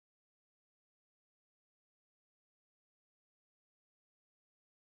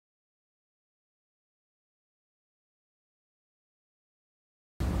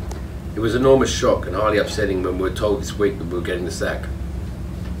was an enormous shock and highly upsetting when we were told this week that we were getting the sack.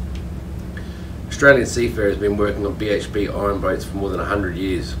 Australian seafarers have been working on BHP iron boats for more than 100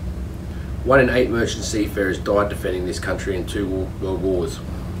 years. 1 in 8 merchant seafarers died defending this country in 2 world wars.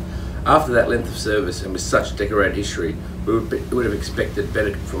 After that length of service and with such decorated history, we would have expected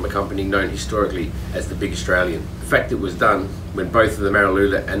better from a company known historically as the Big Australian. The fact it was done when both of the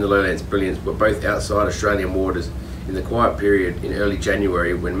Mariloula and the Lowlands Brilliants were both outside Australian waters in the quiet period in early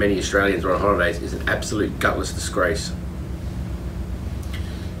January when many Australians were on holidays is an absolute gutless disgrace.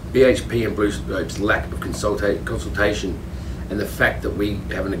 BHP and BlueScope's lack of consultation and the fact that we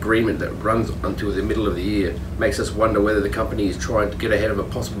have an agreement that runs until the middle of the year makes us wonder whether the company is trying to get ahead of a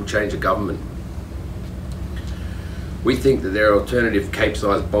possible change of government. We think that there are alternative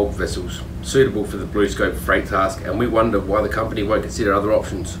Cape-sized bulk vessels suitable for the BlueScope freight task, and we wonder why the company won't consider other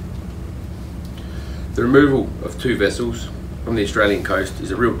options. The removal of 2 vessels from the Australian coast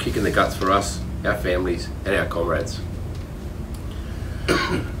is a real kick in the guts for us, our families and our comrades.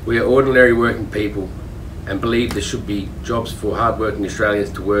 We are ordinary working people and believe there should be jobs for hard-working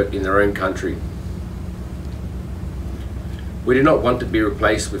Australians to work in their own country. We do not want to be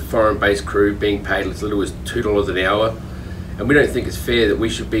replaced with foreign-based crew being paid as little as $2 an hour, and we don't think it's fair that we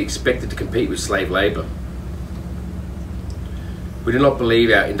should be expected to compete with slave labour. We do not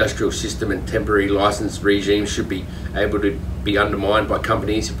believe our industrial system and temporary licence regime should be able to be undermined by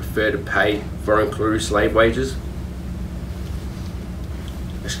companies who prefer to pay foreign crew slave wages.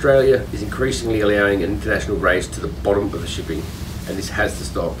 Australia is increasingly allowing an international race to the bottom of the shipping, and this has to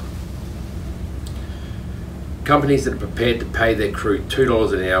stop. Companies that are prepared to pay their crew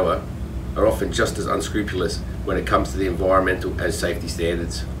 $2 an hour are often just as unscrupulous when it comes to the environmental and safety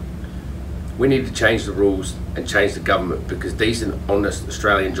standards. We need to change the rules and change the government because decent, honest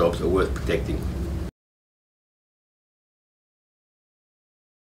Australian jobs are worth protecting.